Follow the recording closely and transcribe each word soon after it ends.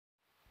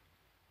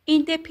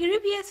In the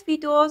previous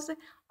videos,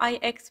 I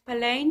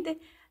explained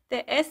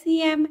the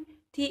SEM,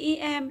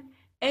 TEM,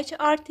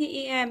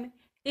 HRTEM,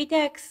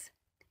 EDEX,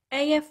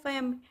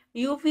 AFM,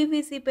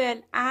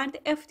 UV-visible, and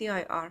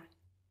FDIR.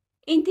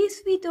 In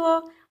this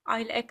video,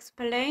 I'll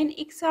explain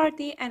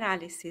XRD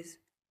analysis.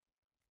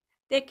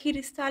 The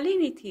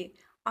crystallinity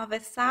of a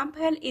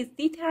sample is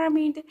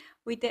determined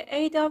with the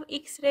aid of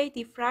X-ray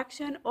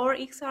diffraction or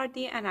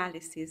XRD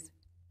analysis.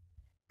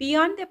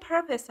 Beyond the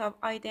purpose of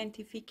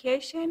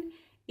identification,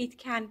 it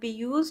can be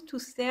used to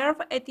serve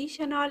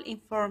additional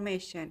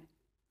information.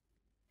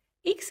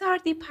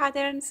 XRD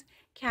patterns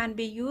can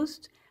be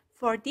used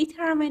for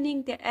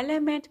determining the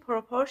element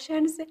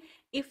proportions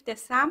if the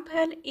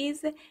sample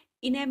is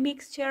in a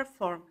mixture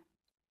form.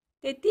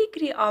 The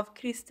degree of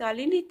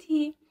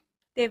crystallinity,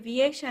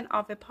 deviation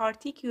of a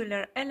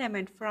particular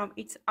element from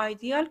its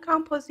ideal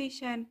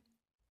composition,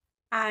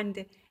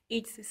 and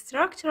its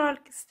structural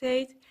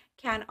state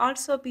can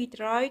also be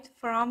derived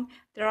from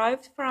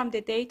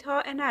the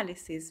data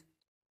analysis.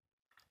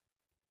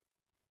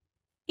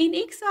 In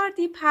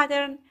XRD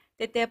pattern,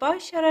 the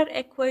Debye-Scherrer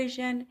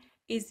equation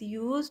is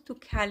used to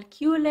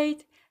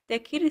calculate the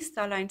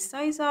crystalline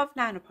size of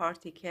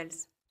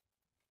nanoparticles.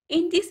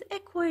 In this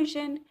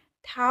equation,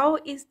 tau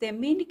is the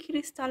mean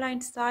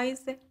crystalline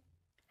size,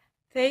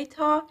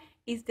 theta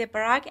is the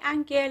Bragg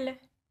angle,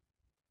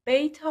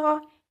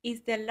 beta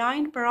is the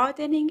line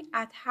broadening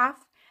at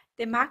half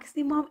the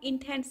maximum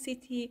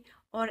intensity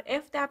or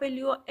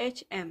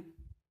FWHM.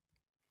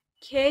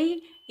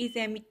 K is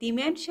a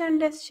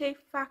dimensionless shape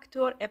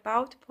factor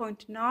about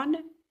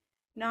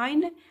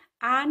 0.9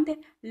 and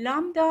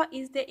lambda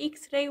is the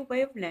X-ray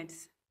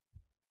wavelength.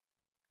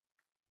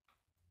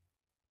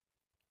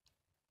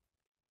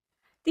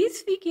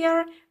 This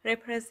figure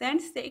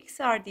represents the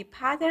XRD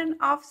pattern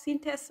of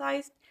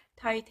synthesized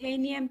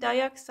titanium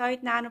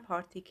dioxide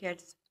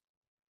nanoparticles.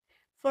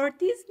 For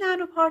these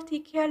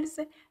nanoparticles,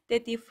 the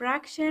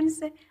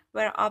diffractions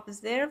were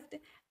observed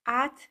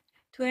at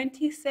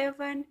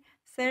 27,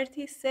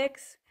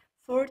 36,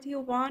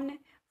 41,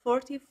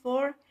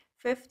 44,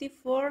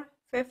 54,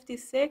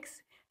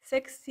 56,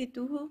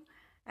 62,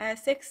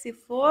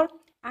 64,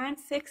 and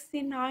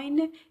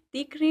 69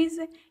 degrees,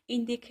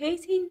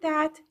 indicating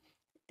that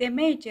the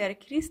major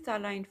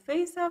crystalline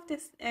phase of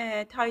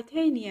the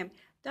titanium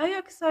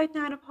dioxide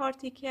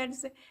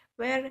nanoparticles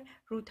were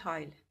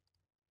rutile.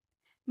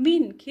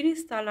 Mean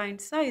crystalline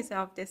size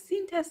of the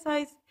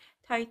synthesized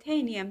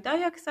titanium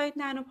dioxide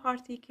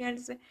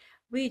nanoparticles,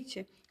 which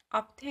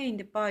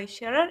obtained by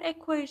Scherrer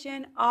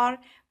equation, are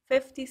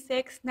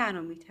 56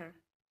 nanometer.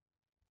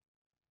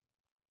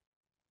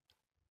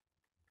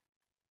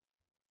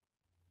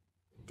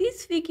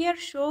 This figure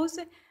shows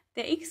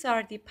the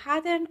XRD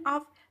pattern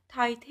of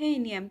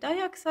titanium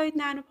dioxide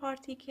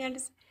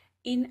nanoparticles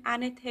in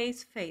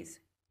anatase phase.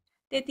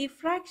 The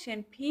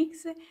diffraction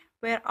peaks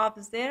were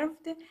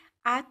observed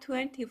at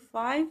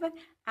 25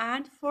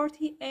 and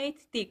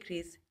 48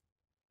 degrees.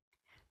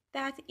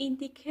 That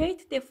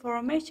indicate the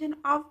formation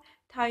of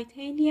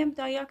titanium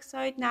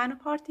dioxide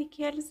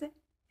nanoparticles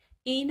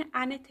in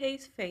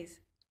anatase phase.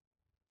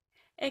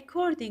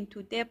 According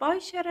to the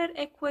Debye-Scherrer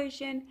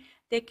equation,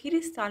 the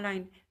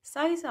crystalline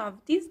size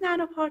of these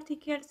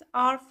nanoparticles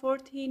are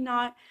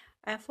 41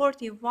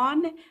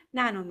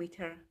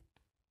 nanometer.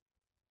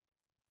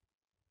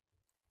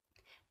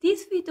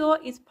 This video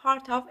is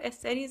part of a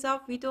series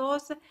of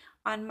videos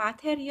on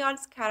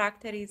materials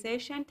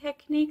characterization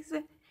techniques.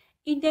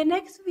 In the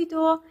next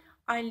video,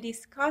 I'll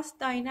discuss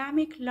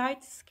dynamic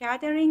light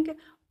scattering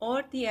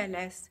or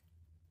DLS.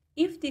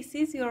 If this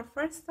is your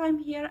first time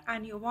here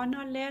and you want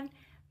to learn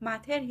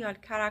material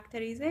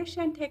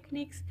characterization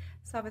techniques,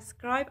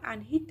 subscribe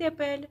and hit the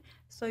bell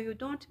so you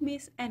don't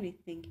miss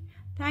anything.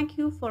 Thank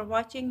you for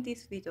watching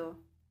this video.